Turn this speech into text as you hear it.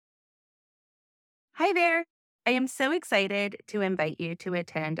Hi there. I am so excited to invite you to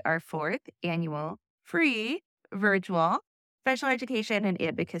attend our fourth annual free virtual special education and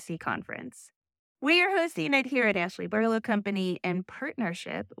advocacy conference. We are hosting it here at Ashley Barlow Company in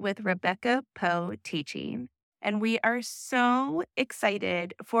partnership with Rebecca Poe Teaching. And we are so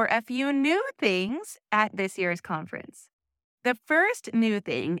excited for a few new things at this year's conference. The first new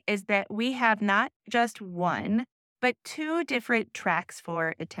thing is that we have not just one, but two different tracks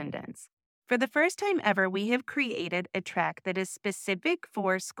for attendance. For the first time ever, we have created a track that is specific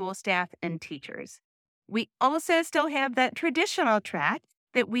for school staff and teachers. We also still have that traditional track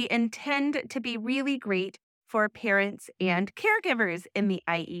that we intend to be really great for parents and caregivers in the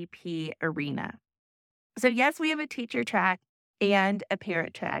IEP arena. So yes, we have a teacher track and a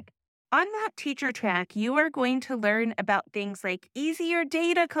parent track. On that teacher track, you are going to learn about things like easier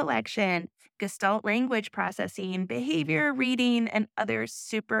data collection, Gestalt language processing, behavior reading, and other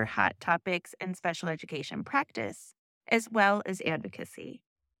super hot topics in special education practice, as well as advocacy.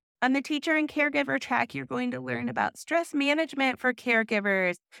 On the teacher and caregiver track, you're going to learn about stress management for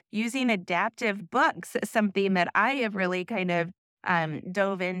caregivers, using adaptive books, something that I have really kind of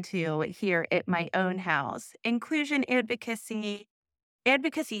dove into here at my own house, inclusion advocacy,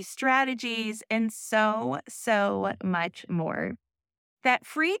 advocacy strategies, and so much more. That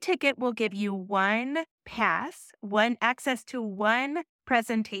free ticket will give you one pass, one access to one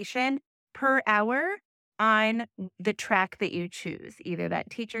presentation per hour on the track that you choose, either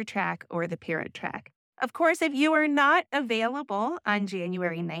that teacher track or the parent track. Of course, if you are not available on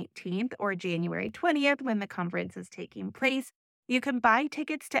January 19th or January 20th when the conference is taking place, you can buy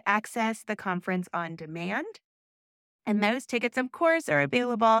tickets to access the conference on demand. And those tickets, of course, are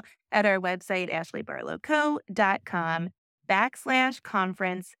available at our website,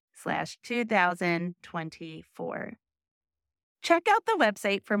 ashleybarlowco.com/conference/2024. Check out the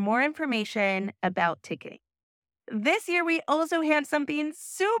website for more information about ticketing. This year, we also have something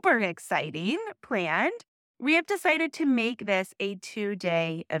super exciting planned. We have decided to make this a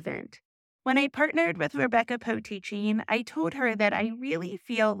 2-day event. When I partnered with Rebecca Poe Teaching, I told her that I really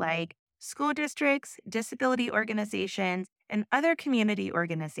feel like school districts, disability organizations, and other community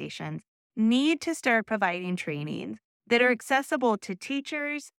organizations need to start providing trainings that are accessible to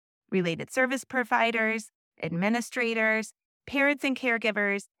teachers, related service providers, administrators, parents and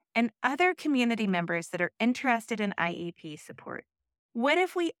caregivers, and other community members that are interested in IEP support. What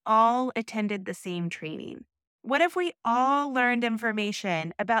if we all attended the same training? What if we all learned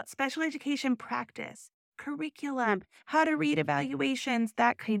information about special education practice, curriculum, how to read evaluations,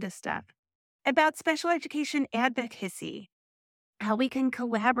 that kind of stuff? About special education advocacy, how we can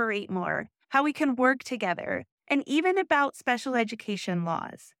collaborate more, how we can work together, and even about special education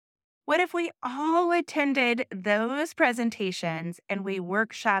laws. What if we all attended those presentations and we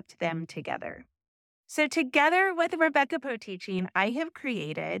workshopped them together? So together with Rebecca Poe Teaching, I have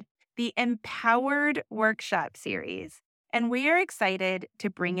created the Empowered Workshop Series, and we are excited to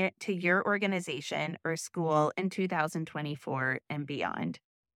bring it to your organization or school in 2024 and beyond.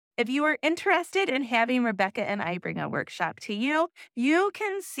 If you are interested in having Rebecca and I bring a workshop to you, you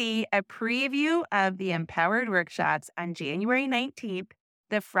can see a preview of the Empowered Workshops on January 19th,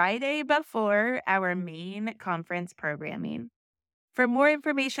 the Friday before our main conference programming. For more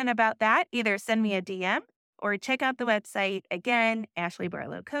information about that, either send me a DM or check out the website, again,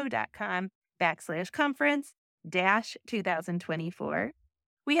 ashleybarlowco.com/conference-2024.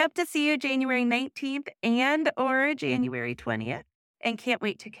 We hope to see you January 19th and or January 20th, and can't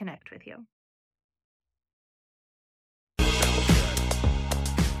wait to connect with you.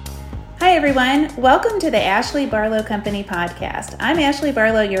 Hi, everyone. Welcome to the Ashley Barlow Company podcast. I'm Ashley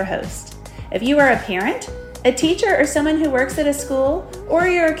Barlow, your host. If you are a parent, a teacher, or someone who works at a school, or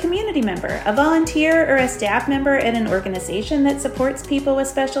you're a community member, a volunteer, or a staff member at an organization that supports people with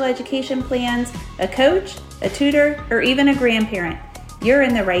special education plans, a coach, a tutor, or even a grandparent, you're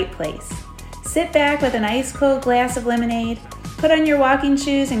in the right place. Sit back with an ice-cold glass of lemonade, put on your walking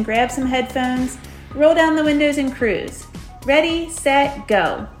shoes and grab some headphones, roll down the windows and cruise. Ready, set,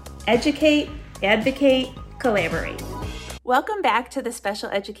 go. Educate, advocate, collaborate. Welcome back to the Special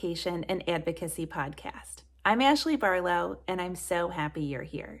Education and Advocacy Podcast. I'm Ashley Barlow, and I'm so happy you're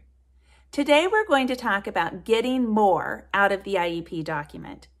here. Today, we're going to talk about getting more out of the IEP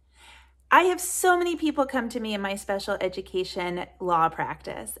document. I have so many people come to me in my special education law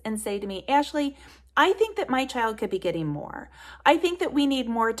practice and say to me, Ashley, I think that my child could be getting more. I think that we need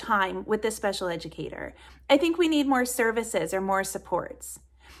more time with the special educator. I think we need more services or more supports.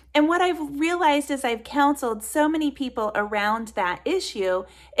 And what I've realized as I've counseled so many people around that issue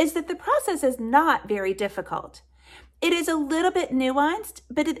is that the process is not very difficult. It is a little bit nuanced,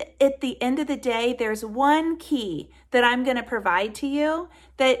 but at the end of the day, there's one key that I'm going to provide to you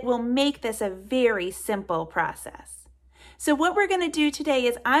that will make this a very simple process. So what we're going to do today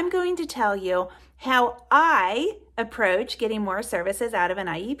is I'm going to tell you how I approach getting more services out of an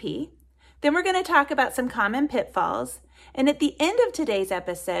IEP. Then we're going to talk about some common pitfalls. And at the end of today's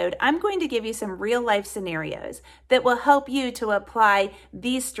episode, I'm going to give you some real life scenarios that will help you to apply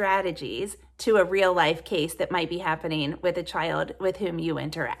these strategies to a real life case that might be happening with a child with whom you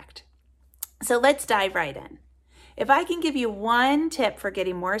interact. So let's dive right in. If I can give you one tip for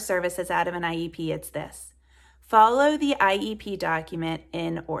getting more services out of an IEP, it's this: follow the IEP document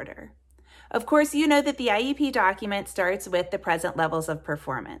in order. Of course, you know that the IEP document starts with the present levels of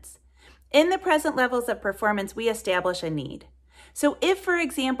performance. In the present levels of performance, we establish a need. So if, for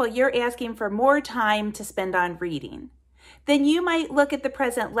example, you're asking for more time to spend on reading, then you might look at the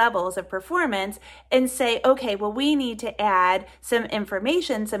present levels of performance and say, okay, well, we need to add some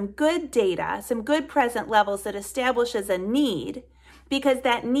information, some good data, some good present levels that establishes a need, because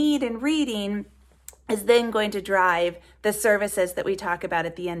that need in reading is then going to drive the services that we talk about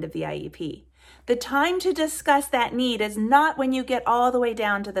at the end of the IEP. The time to discuss that need is not when you get all the way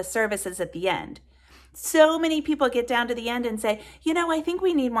down to the services at the end. So many people get down to the end and say, I think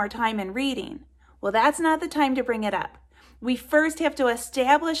we need more time in reading. Well, that's not the time to bring it up. We first have to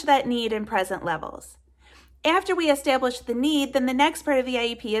establish that need in present levels. After we establish the need, then the next part of the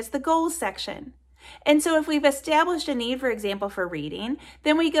IEP is the goals section. And so if we've established a need, for example, for reading,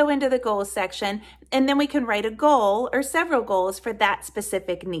 then we go into the goals section, and then we can write a goal or several goals for that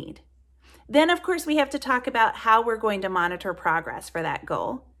specific need. Then, of course, we have to talk about how we're going to monitor progress for that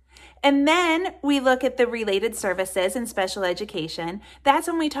goal. And then we look at the related services in special education. That's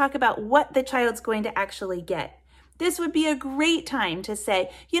when we talk about what the child's going to actually get. This would be a great time to say,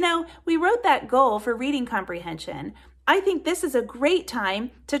 we wrote that goal for reading comprehension. I think this is a great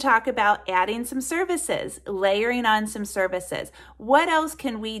time to talk about adding some services, layering on some services. What else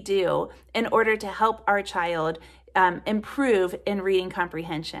can we do in order to help our child improve in reading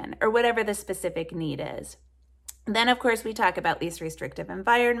comprehension, or whatever the specific need is? Then, of course, we talk about least restrictive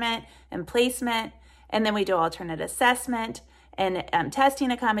environment and placement, and then we do alternate assessment and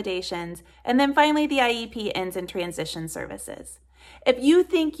testing accommodations, and then finally the IEP ends in transition services. If you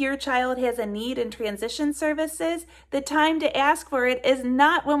think your child has a need in transition services, the time to ask for it is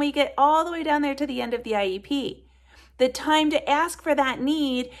not when we get all the way down there to the end of the IEP. The time to ask for that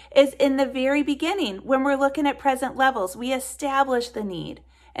need is in the very beginning when we're looking at present levels. We establish the need,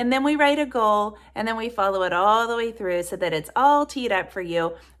 and then we write a goal, and then we follow it all the way through so that it's all teed up for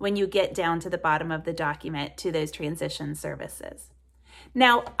you when you get down to the bottom of the document to those transition services.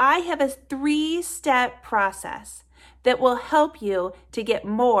 Now, I have a 3-step process that will help you to get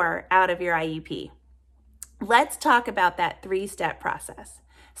more out of your IEP. Let's talk about that 3-step process.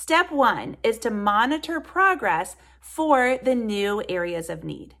 Step 1 is to monitor progress for the new areas of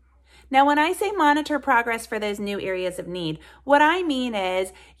need. Now, when I say monitor progress for those new areas of need, what I mean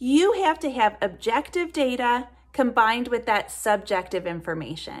is you have to have objective data combined with that subjective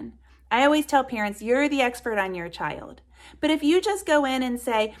information. I always tell parents, you're the expert on your child. But if you just go in and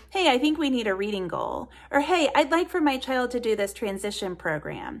say, hey, I think we need a reading goal, or hey, I'd like for my child to do this transition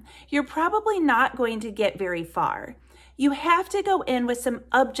program, you're probably not going to get very far. You have to go in with some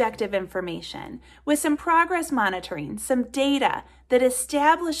objective information, with some progress monitoring, some data that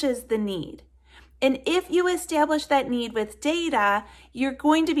establishes the need. And if you establish that need with data, you're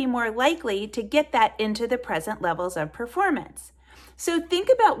going to be more likely to get that into the present levels of performance. So think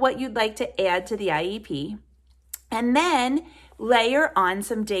about what you'd like to add to the IEP, and then layer on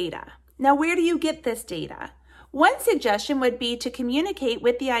some data. Now, where do you get this data? One suggestion would be to communicate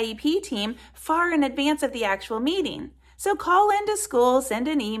with the IEP team far in advance of the actual meeting. So call into school, send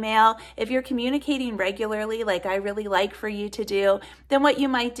an email. If you're communicating regularly, like I really like for you to do, then what you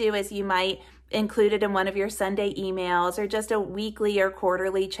might do is you might include it in one of your Sunday emails or just a weekly or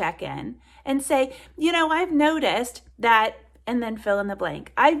quarterly check-in and say, I've noticed that, and then fill in the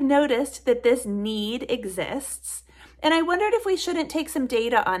blank. I've noticed that this need exists, and I wondered if we shouldn't take some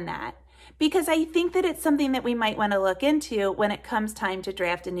data on that, because I think that it's something that we might want to look into when it comes time to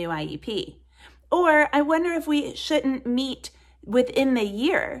draft a new IEP. Or I wonder if we shouldn't meet within the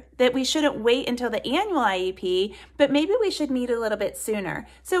year, that we shouldn't wait until the annual IEP, but maybe we should meet a little bit sooner.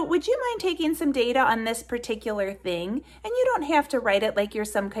 So would you mind taking some data on this particular thing? And you don't have to write it like you're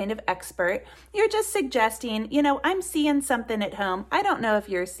some kind of expert. You're just suggesting, I'm seeing something at home. I don't know if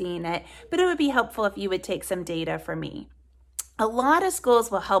you're seeing it, but it would be helpful if you would take some data for me. A lot of schools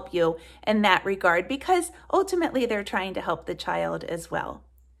will help you in that regard because ultimately they're trying to help the child as well.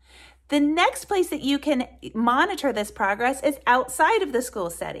 The next place that you can monitor this progress is outside of the school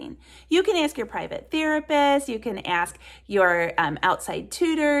setting. You can ask your private therapist, you can ask your outside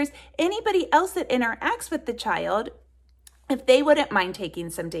tutors, anybody else that interacts with the child, if they wouldn't mind taking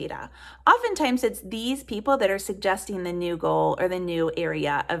some data. Oftentimes it's these people that are suggesting the new goal or the new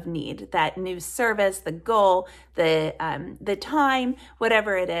area of need, that new service, the goal, the time,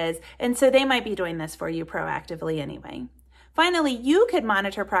 whatever it is. And so they might be doing this for you proactively anyway. Finally, you could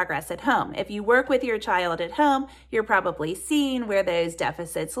monitor progress at home. If you work with your child at home, you're probably seeing where those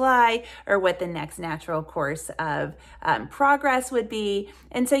deficits lie or what the next natural course of progress would be.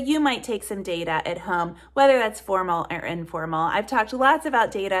 And so you might take some data at home, whether that's formal or informal. I've talked lots about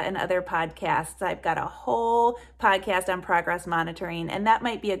data in other podcasts. I've got a whole podcast on progress monitoring, and that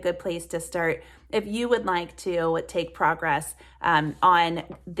might be a good place to start if you would like to take progress on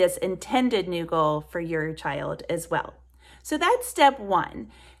this intended new goal for your child as well. So that's step 1,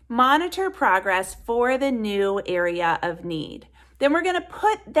 monitor progress for the new area of need. Then we're going to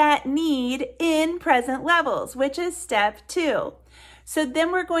put that need in present levels, which is step 2. So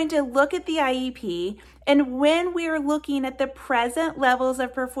then we're going to look at the IEP, and when we're looking at the present levels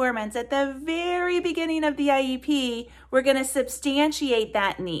of performance at the very beginning of the IEP, we're going to substantiate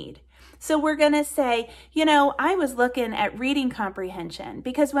that need. So we're going to say, I was looking at reading comprehension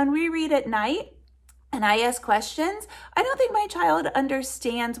because when we read at night, and I ask questions, I don't think my child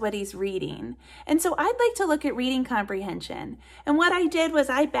understands what he's reading. And so I'd like to look at reading comprehension. And what I did was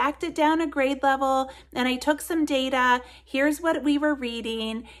I backed it down a grade level and I took some data. Here's what we were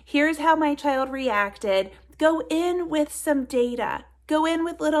reading. Here's how my child reacted. Go in with some data. Go in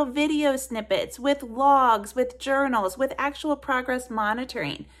with little video snippets, with logs, with journals, with actual progress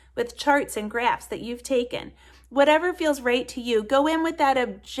monitoring, with charts and graphs that you've taken. Whatever feels right to you, go in with that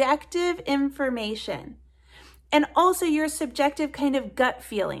objective information. And also your subjective kind of gut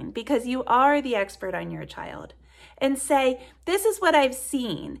feeling, because you are the expert on your child. And say, this is what I've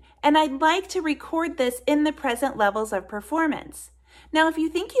seen, and I'd like to record this in the present levels of performance. Now, if you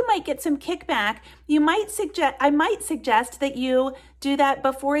think you might get some kickback, I might suggest that you do that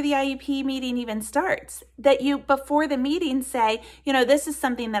before the IEP meeting even starts. That you, before the meeting, say, this is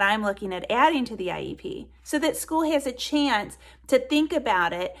something that I'm looking at adding to the IEP, so that school has a chance to think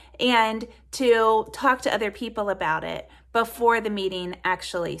about it and to talk to other people about it before the meeting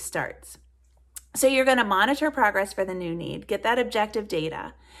actually starts. So you're going to monitor progress for the new need, get that objective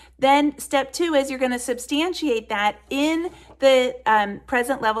data. Then step 2 is you're going to substantiate that in the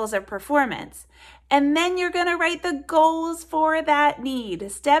present levels of performance. And then you're going to write the goals for that need.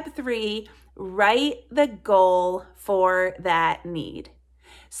 Step 3, write the goal for that need.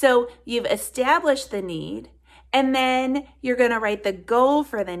 So you've established the need, and then you're going to write the goal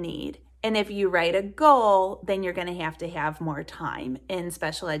for the need. And if you write a goal, then you're going to have more time in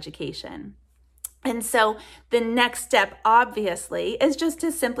special education. And so the next step, obviously, is just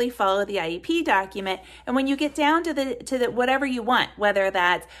to simply follow the IEP document. And when you get down to the whatever you want, whether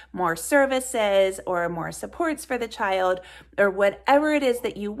that's more services or more supports for the child or whatever it is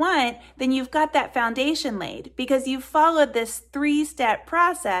that you want, then you've got that foundation laid because you followed this 3-step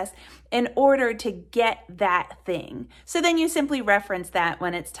process in order to get that thing. So then you simply reference that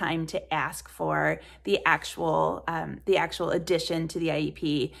when it's time to ask for the actual addition to the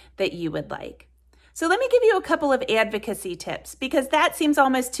IEP that you would like. So let me give you a couple of advocacy tips because that seems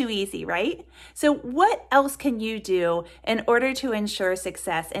almost too easy, right? So what else can you do in order to ensure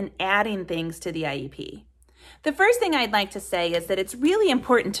success in adding things to the IEP? The first thing I'd like to say is that it's really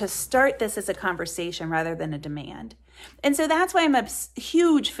important to start this as a conversation rather than a demand. And so that's why I'm a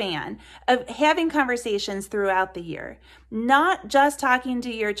huge fan of having conversations throughout the year, not just talking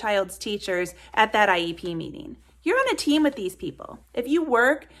to your child's teachers at that IEP meeting. You're on a team with these people. If you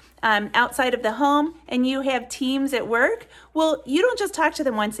work outside of the home and you have teams at work, well, you don't just talk to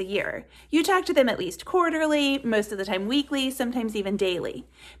them once a year. You talk to them at least quarterly, most of the time weekly, sometimes even daily.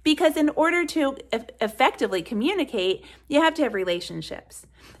 Because in order to effectively communicate, you have to have relationships.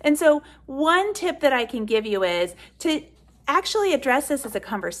 And so one tip that I can give you is to actually address this as a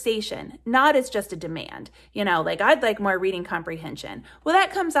conversation, not as just a demand. I'd like more reading comprehension. Well,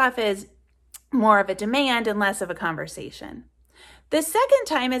 that comes off as more of a demand and less of a conversation. The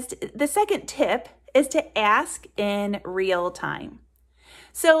second tip is to ask in real time.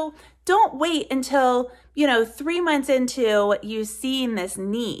 So don't wait until, 3 months into you seeing this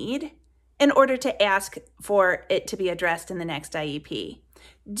need in order to ask for it to be addressed in the next IEP.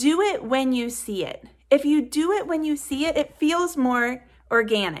 Do it when you see it. If you do it when you see it, it feels more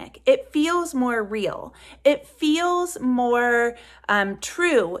organic. It feels more real. It feels more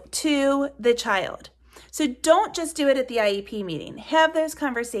true to the child. So don't just do it at the IEP meeting. Have those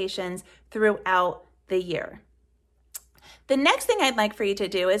conversations throughout the year. The next thing I'd like for you to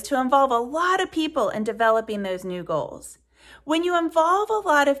do is to involve a lot of people in developing those new goals. When you involve a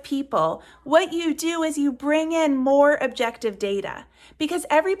lot of people, what you do is you bring in more objective data because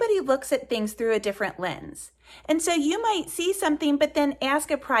everybody looks at things through a different lens. And so you might see something, but then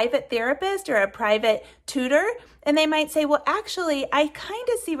ask a private therapist or a private tutor, and they might say, well, actually, I kind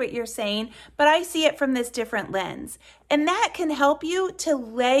of see what you're saying, but I see it from this different lens. And that can help you to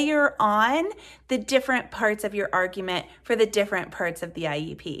layer on the different parts of your argument for the different parts of the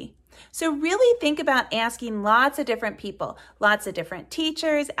IEP. So really think about asking lots of different people, lots of different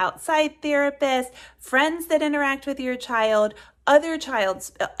teachers, outside therapists, friends that interact with your child, other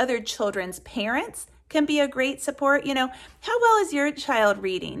children's parents can be a great support. How well is your child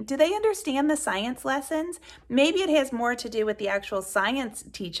reading? Do they understand the science lessons? Maybe it has more to do with the actual science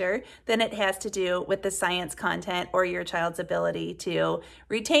teacher than it has to do with the science content or your child's ability to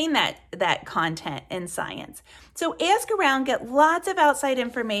retain that content in science. So ask around, get lots of outside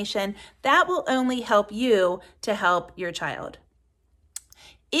information. That will only help you to help your child.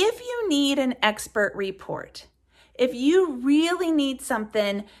 If you need an expert report, if you really need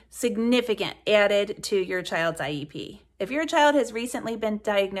something significant added to your child's IEP, if your child has recently been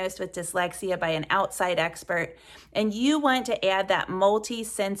diagnosed with dyslexia by an outside expert and you want to add that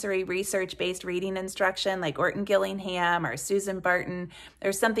multi-sensory research-based reading instruction like Orton Gillingham or Susan Barton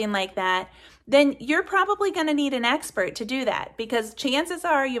or something like that, then you're probably going to need an expert to do that because chances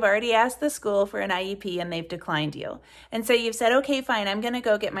are you've already asked the school for an IEP and they've declined you. And so you've said, okay, fine, I'm going to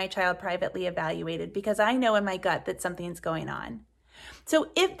go get my child privately evaluated because I know in my gut that something's going on. So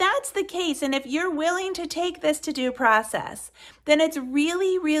if that's the case, and if you're willing to take this to due process, then it's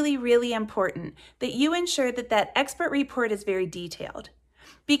really, really, really important that you ensure that that expert report is very detailed.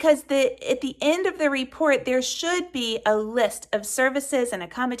 Because at the end of the report, there should be a list of services and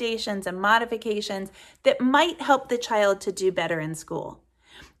accommodations and modifications that might help the child to do better in school.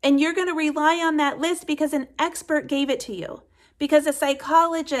 And you're going to rely on that list because an expert gave it to you, because a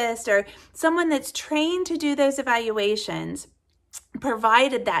psychologist or someone that's trained to do those evaluations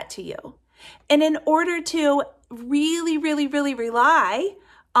provided that to you. And in order to really, really, really rely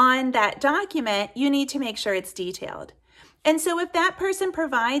on that document, you need to make sure it's detailed. And so if that person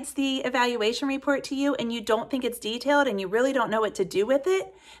provides the evaluation report to you and you don't think it's detailed and you really don't know what to do with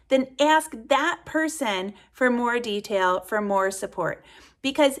it, then ask that person for more detail, for more support,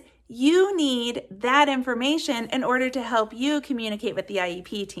 because you need that information in order to help you communicate with the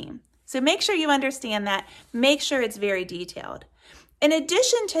IEP team. So make sure you understand that. Make sure it's very detailed. In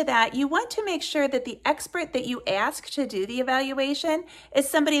addition to that, you want to make sure that the expert that you ask to do the evaluation is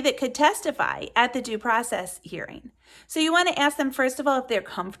somebody that could testify at the due process hearing. So you want to ask them, first of all, if they're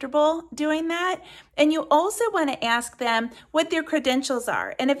comfortable doing that. And you also want to ask them what their credentials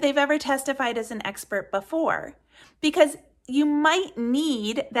are and if they've ever testified as an expert before. Because you might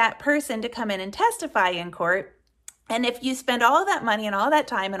need that person to come in and testify in court. And if you spend all that money and all that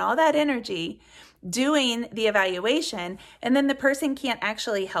time and all that energy doing the evaluation, and then the person can't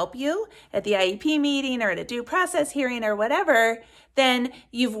actually help you at the IEP meeting or at a due process hearing or whatever, then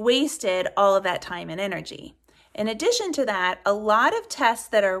you've wasted all of that time and energy. In addition to that, a lot of tests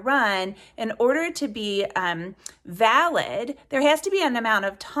that are run, in order to be valid, there has to be an amount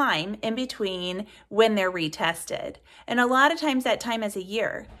of time in between when they're retested. And a lot of times that time is a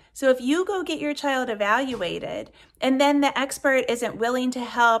year. So if you go get your child evaluated and then the expert isn't willing to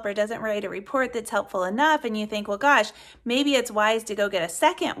help or doesn't write a report that's helpful enough, and you think, well, gosh, maybe it's wise to go get a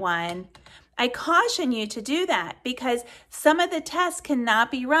second one, I caution you to do that because some of the tests cannot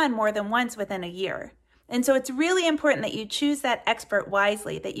be run more than once within a year. And so it's really important that you choose that expert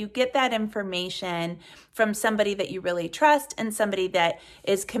wisely, that you get that information from somebody that you really trust and somebody that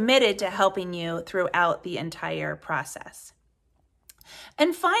is committed to helping you throughout the entire process.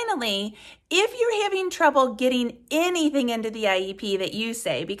 And finally, if you're having trouble getting anything into the IEP that you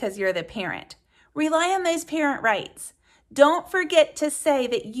say because you're the parent, rely on those parent rights. Don't forget to say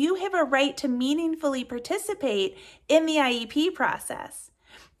that you have a right to meaningfully participate in the IEP process.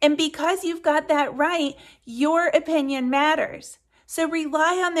 And because you've got that right, your opinion matters. So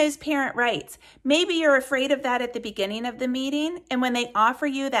rely on those parent rights. Maybe you're afraid of that at the beginning of the meeting, and when they offer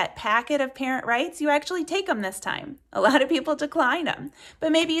you that packet of parent rights, you actually take them this time. A lot of people decline them.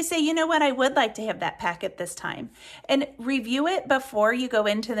 But maybe you say, you know what, I would like to have that packet this time. And review it before you go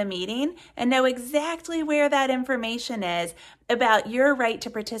into the meeting and know exactly where that information is about your right to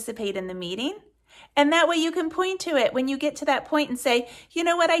participate in the meeting. And that way you can point to it when you get to that point and say, you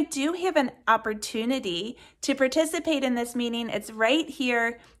know what, I do have an opportunity to participate in this meeting. It's right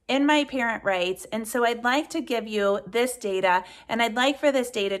here in my parent rights. And so I'd like to give you this data, and I'd like for this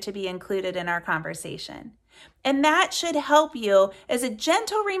data to be included in our conversation. And that should help you as a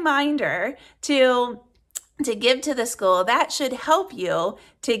gentle reminder to give to the school. That should help you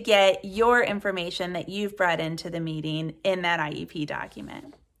to get your information that you've brought into the meeting in that IEP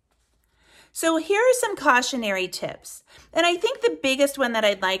document. So here are some cautionary tips. And I think the biggest one that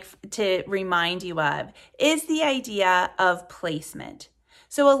I'd like to remind you of is the idea of placement.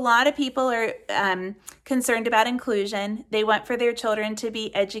 So a lot of people are concerned about inclusion. They want for their children to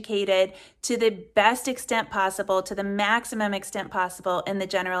be educated to the best extent possible, to the maximum extent possible in the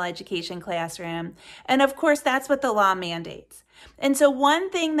general education classroom. And of course, that's what the law mandates. And so one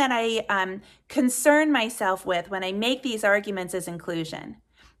thing that I concern myself with when I make these arguments is inclusion.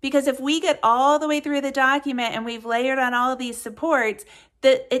 Because if we get all the way through the document and we've layered on all of these supports,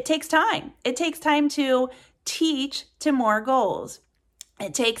 it takes time. It takes time to teach to more goals.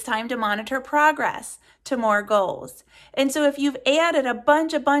 It takes time to monitor progress to more goals. And so if you've added a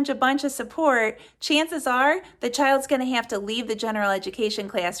bunch of support, chances are the child's going to have to leave the general education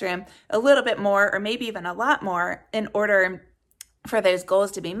classroom a little bit more, or maybe even a lot more, in order for those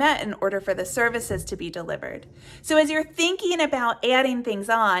goals to be met, in order for the services to be delivered. So as you're thinking about adding things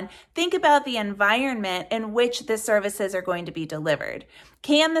on, think about the environment in which the services are going to be delivered.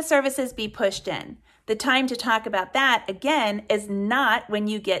 Can the services be pushed in? The time to talk about that, again, is not when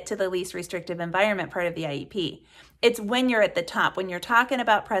you get to the least restrictive environment part of the IEP. It's when you're at the top, when you're talking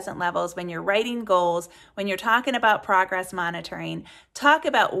about present levels, when you're writing goals, when you're talking about progress monitoring. Talk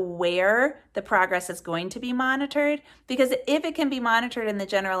about where the progress is going to be monitored, because if it can be monitored in the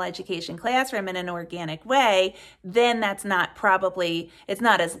general education classroom in an organic way, then it's not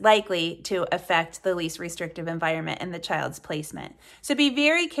as likely to affect the least restrictive environment and the child's placement. So be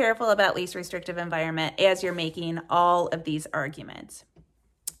very careful about least restrictive environment as you're making all of these arguments.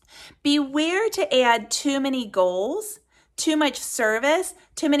 Beware to add too many goals, too much service,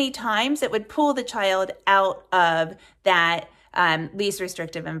 too many times that would pull the child out of that least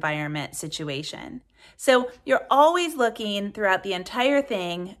restrictive environment situation. So you're always looking throughout the entire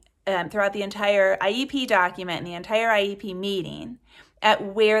thing, throughout the entire IEP document and the entire IEP meeting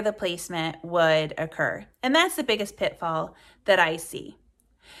at where the placement would occur. And that's the biggest pitfall that I see.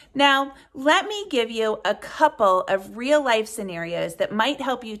 Now, let me give you a couple of real life scenarios that might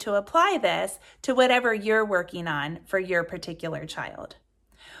help you to apply this to whatever you're working on for your particular child.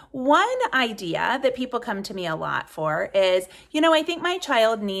 One idea that people come to me a lot for is, I think my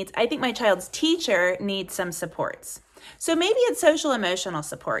child's teacher needs some supports. So maybe it's social emotional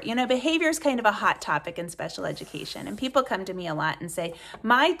support. Behavior is kind of a hot topic in special education, and people come to me a lot and say,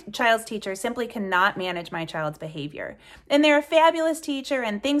 my child's teacher simply cannot manage my child's behavior. And they're a fabulous teacher,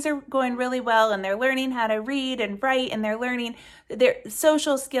 and things are going really well, and they're learning how to read and write, and they're learning their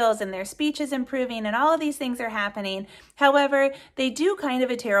social skills, and their speech is improving, and all of these things are happening. However, they do kind of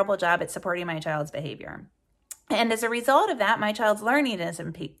a terrible job at supporting my child's behavior. And as a result of that, my child's learning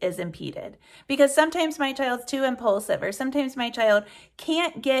is impeded, because sometimes my child's too impulsive, or sometimes my child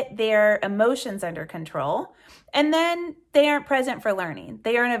can't get their emotions under control, and then they aren't present for learning.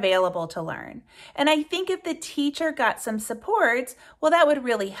 They aren't available to learn. And I think if the teacher got some supports, well, that would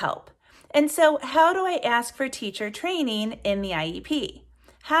really help. And so how do I ask for teacher training in the IEP?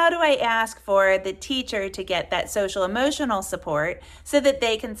 How do I ask for the teacher to get that social emotional support so that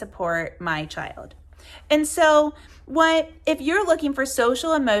they can support my child? And so if you're looking for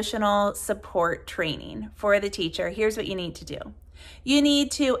social emotional support training for the teacher, here's what you need to do. You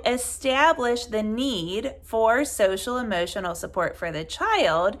need to establish the need for social emotional support for the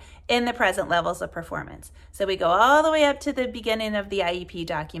child in the present levels of performance. So we go all the way up to the beginning of the IEP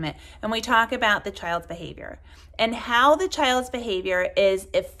document, and we talk about the child's behavior and how the child's behavior is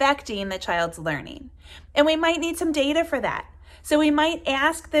affecting the child's learning. And we might need some data for that. So we might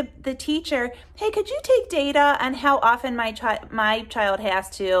ask the teacher, hey, could you take data on how often my child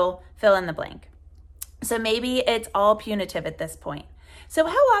has to fill in the blank? So maybe it's all punitive at this point. So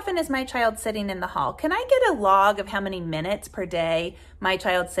how often is my child sitting in the hall? Can I get a log of how many minutes per day my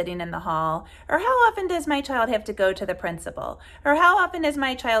child's sitting in the hall? Or how often does my child have to go to the principal? Or how often is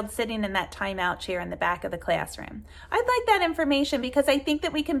my child sitting in that timeout chair in the back of the classroom? I'd like that information, because I think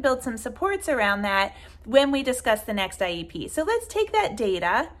that we can build some supports around that when we discuss the next IEP. So let's take that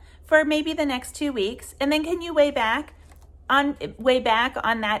data for maybe the next 2 weeks, and then can you weigh back on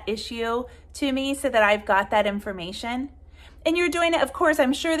that issue to me so that I've got that information? And you're doing it, of course,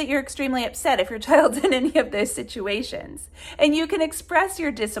 I'm sure that you're extremely upset if your child's in any of those situations. And you can express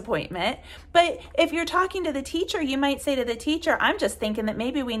your disappointment. But if you're talking to the teacher, you might say to the teacher, I'm just thinking that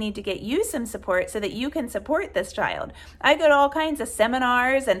maybe we need to get you some support so that you can support this child. I go to all kinds of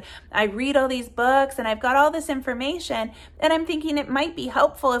seminars and I read all these books and I've got all this information. And I'm thinking it might be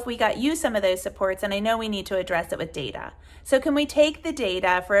helpful if we got you some of those supports. And I know we need to address it with data. So can we take the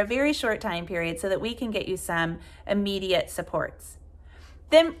data for a very short time period so that we can get you some immediate supports?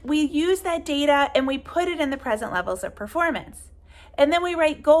 Then we use that data and we put it in the present levels of performance. And then we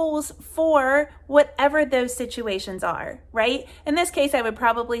write goals for whatever those situations are, right? In this case, I would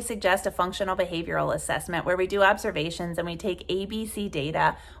probably suggest a functional behavioral assessment where we do observations and we take ABC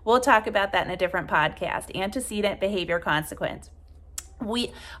data. We'll talk about that in a different podcast, antecedent behavior consequence.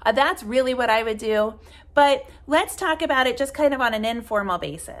 That's really what I would do, but let's talk about it just kind of on an informal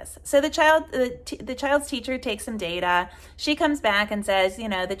basis. So the child's teacher takes some data. She comes back and says,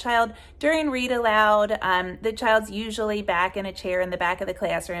 the child during read aloud, the child's usually back in a chair in the back of the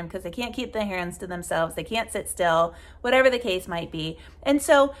classroom because they can't keep their hands to themselves. They can't sit still, whatever the case might be. And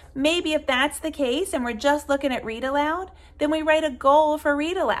so maybe if that's the case and we're just looking at read aloud, then we write a goal for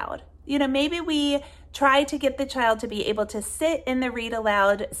read aloud. Maybe we try to get the child to be able to sit in the read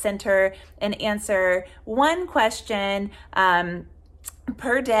aloud center and answer one question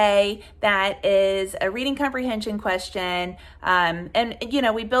per day that is a reading comprehension question.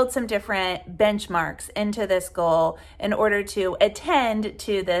 We build some different benchmarks into this goal in order to attend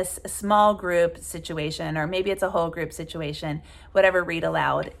to this small group situation, or maybe it's a whole group situation, whatever read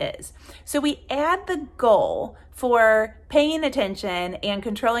aloud is. So we add the goal for paying attention and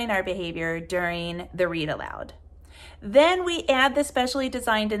controlling our behavior during the read aloud. Then we add the specially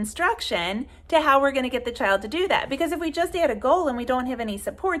designed instruction to how we're going to get the child to do that. Because if we just add a goal and we don't have any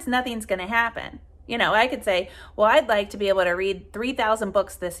supports, nothing's going to happen. I could say, well, I'd like to be able to read 3,000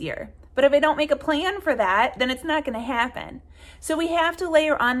 books this year. But if I don't make a plan for that, then it's not going to happen. So we have to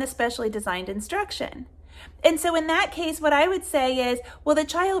layer on the specially designed instruction. And so in that case, what I would say is, well, the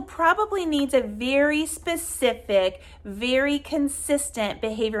child probably needs a very specific, very consistent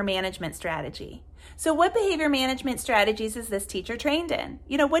behavior management strategy. So what behavior management strategies is this teacher trained in?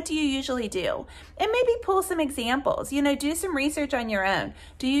 What do you usually do? And maybe pull some examples, do some research on your own.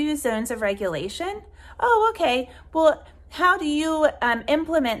 Do you use zones of regulation? Oh, okay. Well, how do you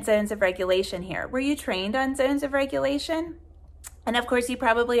implement zones of regulation here? Were you trained on zones of regulation? And of course, you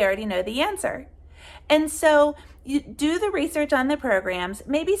probably already know the answer. And so you do the research on the programs,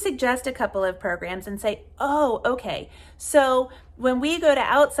 maybe suggest a couple of programs and say, oh, okay, so when we go to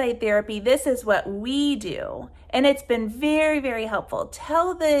outside therapy, this is what we do. And it's been very, very helpful.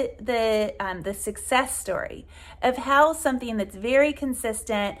 Tell the success story of how something that's very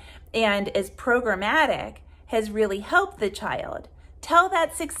consistent and is programmatic has really helped the child. Tell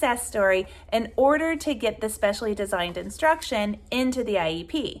that success story in order to get the specially designed instruction into the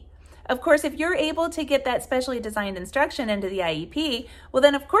IEP. Of course, if you're able to get that specially designed instruction into the IEP, well,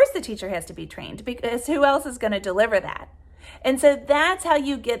 then of course the teacher has to be trained, because who else is going to deliver that? And so that's how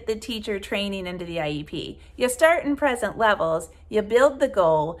you get the teacher training into the IEP. You start in present levels, you build the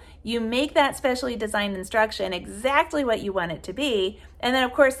goal, you make that specially designed instruction exactly what you want it to be, and then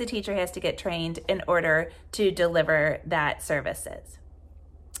of course the teacher has to get trained in order to deliver that services.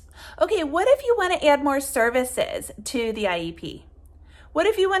 Okay, what if you want to add more services to the IEP? What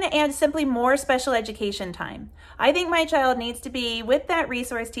if you want to add simply more special education time? I think my child needs to be with that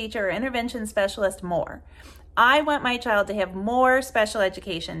resource teacher or intervention specialist more. I want my child to have more special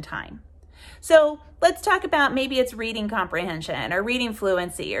education time. So let's talk about maybe it's reading comprehension or reading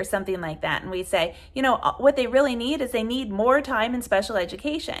fluency or something like that. And we say, what they really need is they need more time in special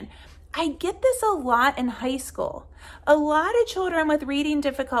education. I get this a lot in high school. A lot of children with reading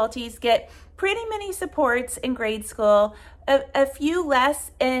difficulties get pretty many supports in grade school, a few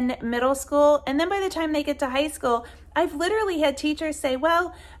less in middle school, and then by the time they get to high school, I've literally had teachers say,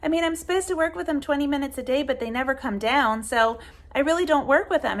 well, I'm supposed to work with them 20 minutes a day, but they never come down, so I really don't work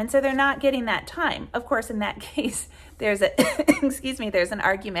with them, and so they're not getting that time. Of course, in that case, there's an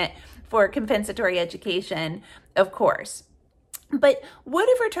argument for compensatory education, of course. But what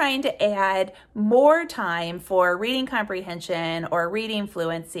if we're trying to add more time for reading comprehension or reading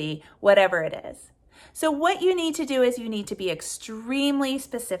fluency, whatever it is? So what you need to do is you need to be extremely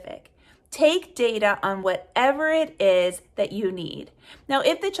specific. Take data on whatever it is that you need. Now,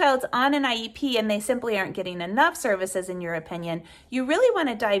 if the child's on an IEP and they simply aren't getting enough services, in your opinion, you really want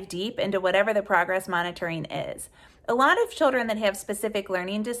to dive deep into whatever the progress monitoring is. A lot of children that have specific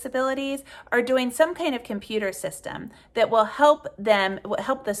learning disabilities are doing some kind of computer system that will help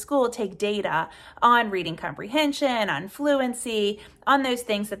the school take data on reading comprehension, on fluency, on those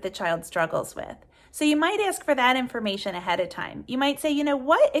things that the child struggles with. So you might ask for that information ahead of time. You might say,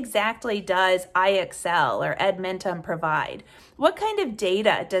 what exactly does IExcel or Edmentum provide? What kind of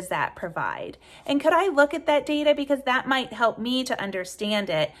data does that provide? And could I look at that data, because that might help me to understand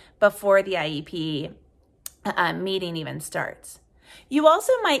it before the IEP meeting even starts. You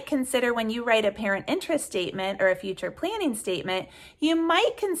also might consider, when you write a parent interest statement or a future planning statement, you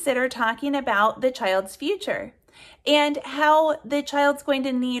might consider talking about the child's future and how the child's going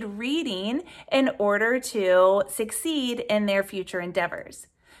to need reading in order to succeed in their future endeavors.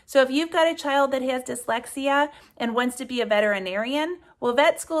 So if you've got a child that has dyslexia and wants to be a veterinarian, well,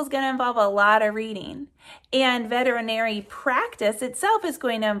 vet school is going to involve a lot of reading. And veterinary practice itself is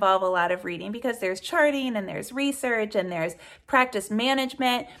going to involve a lot of reading, because there's charting and there's research and there's practice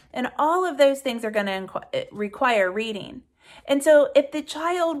management, and all of those things are going to require reading. And so if the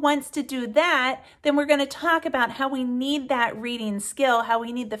child wants to do that, then we're going to talk about how we need that reading skill, how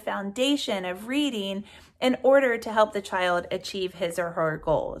we need the foundation of reading in order to help the child achieve his or her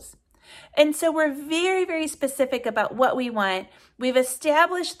goals. And so we're very, very specific about what we want. We've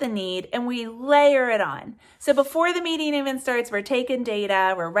established the need and we layer it on. So before the meeting even starts, we're taking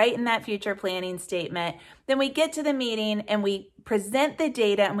data, we're writing that future planning statement. Then we get to the meeting and we present the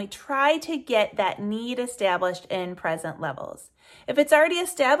data and we try to get that need established in present levels. If it's already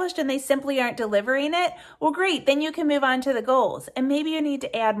established and they simply aren't delivering it, well, great, then you can move on to the goals. And maybe you need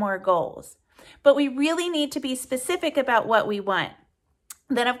to add more goals. But we really need to be specific about what we want.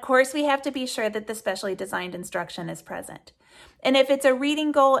 Then, of course, we have to be sure that the specially designed instruction is present. And if it's a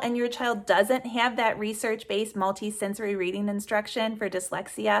reading goal and your child doesn't have that research-based multisensory reading instruction for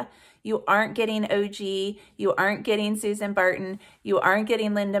dyslexia, you aren't getting OG, you aren't getting Susan Barton, you aren't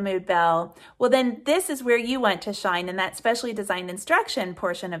getting Linda Mood Bell, well, then this is where you want to shine in that specially designed instruction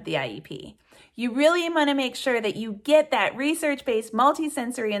portion of the IEP. You really want to make sure that you get that research-based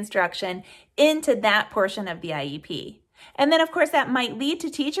multisensory instruction into that portion of the IEP. And then, of course, that might lead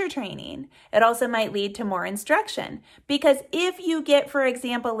to teacher training. It also might lead to more instruction, because if you get, for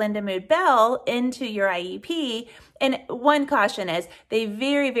example, Linda Mood Bell into your IEP, and one caution is they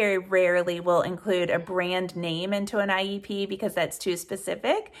very, very rarely will include a brand name into an IEP because that's too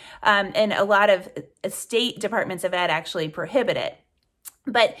specific. And a lot of state departments of ed actually prohibit it.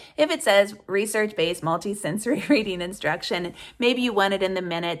 But if it says research-based multisensory reading instruction, maybe you want it in the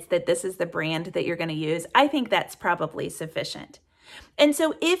minutes that this is the brand that you're going to use, I think that's probably sufficient. And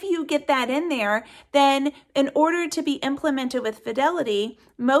so if you get that in there, then in order to be implemented with fidelity,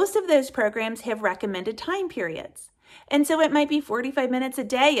 most of those programs have recommended time periods. And so it might be 45 minutes a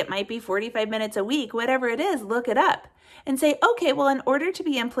day, it might be 45 minutes a week, whatever it is, look it up and say, okay, well, in order to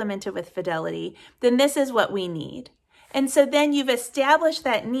be implemented with fidelity, then this is what we need. And so then you've established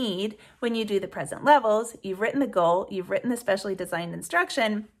that need when you do the present levels, you've written the goal, you've written the specially designed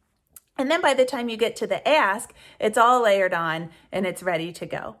instruction, and then by the time you get to the ask, it's all layered on and it's ready to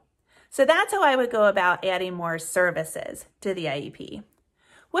go. So that's how I would go about adding more services to the IEP.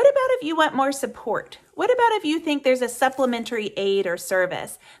 What about if you want more support? What about if you think there's a supplementary aid or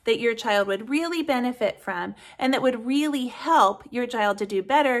service that your child would really benefit from and that would really help your child to do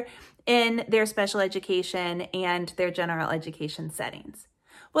better in their special education and their general education settings?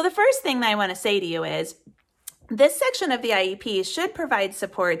 Well, the first thing that I want to say to you is this section of the IEP should provide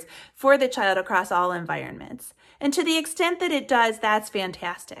supports for the child across all environments. And to the extent that it does, that's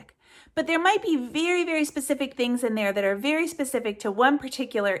fantastic. But there might be very, very specific things in there that are very specific to one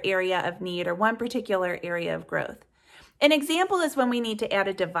particular area of need or one particular area of growth. An example is when we need to add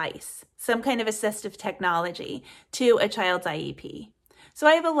a device, some kind of assistive technology to a child's IEP. So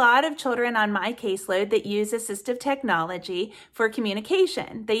I have a lot of children on my caseload that use assistive technology for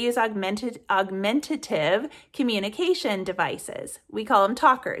communication. They use augmentative communication devices. We call them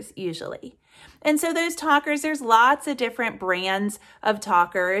talkers usually. And so those talkers, there's lots of different brands of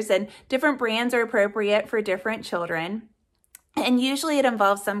talkers, and different brands are appropriate for different children. And usually it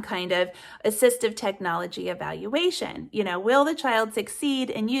involves some kind of assistive technology evaluation. Will the child succeed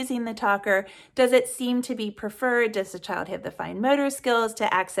in using the talker? Does it seem to be preferred? Does the child have the fine motor skills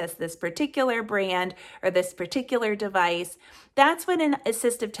to access this particular brand or this particular device? That's what an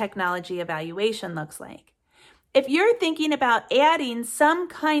assistive technology evaluation looks like. If you're thinking about adding some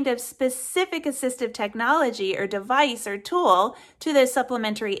kind of specific assistive technology or device or tool to those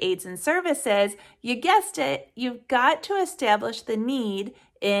supplementary aids and services, you guessed it, you've got to establish the need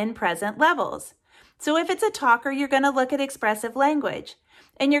in present levels. So if it's a talker, you're going to look at expressive language.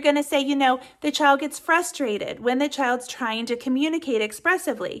 And you're going to say, the child gets frustrated when the child's trying to communicate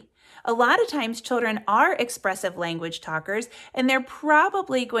expressively. A lot of times children are expressive language talkers, and they're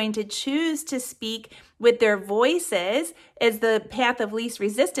probably going to choose to speak with their voices as the path of least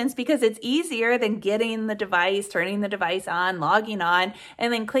resistance because it's easier than getting the device, turning the device on, logging on,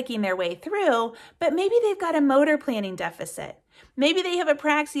 and then clicking their way through. But maybe they've got a motor planning deficit. Maybe they have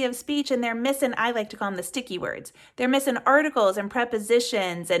apraxia of speech and they're missing, I like to call them the sticky words. They're missing articles and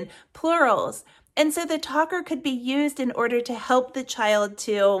prepositions and plurals. And so the talker could be used in order to help the child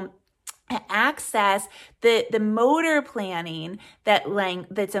to access the motor planning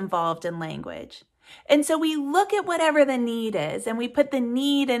that's involved in language. And so we look at whatever the need is and we put the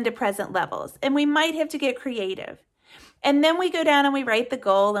need into present levels, and we might have to get creative. And then we go down and we write the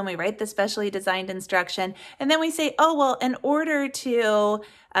goal and we write the specially designed instruction. And then we say, in order to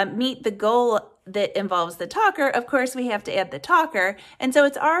meet the goal that involves the talker, of course, we have to add the talker. And so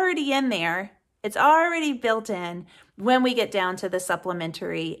it's already in there. It's already built in when we get down to the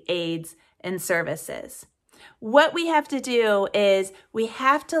supplementary aids and services. What we have to do is we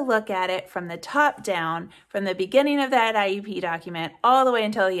have to look at it from the top down, from the beginning of that IEP document all the way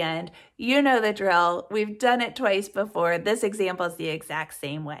until the end. You know the drill. We've done it twice before. This example is the exact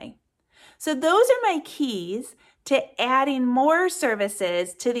same way. So those are my keys to adding more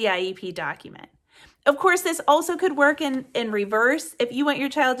services to the IEP document. Of course, this also could work in reverse. If you want your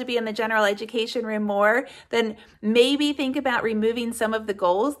child to be in the general education room more, then maybe think about removing some of the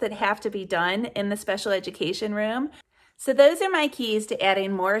goals that have to be done in the special education room. So those are my keys to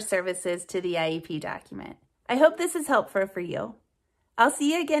adding more services to the IEP document. I hope this is helpful for you. I'll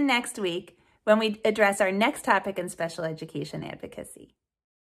see you again next week when we address our next topic in special education advocacy.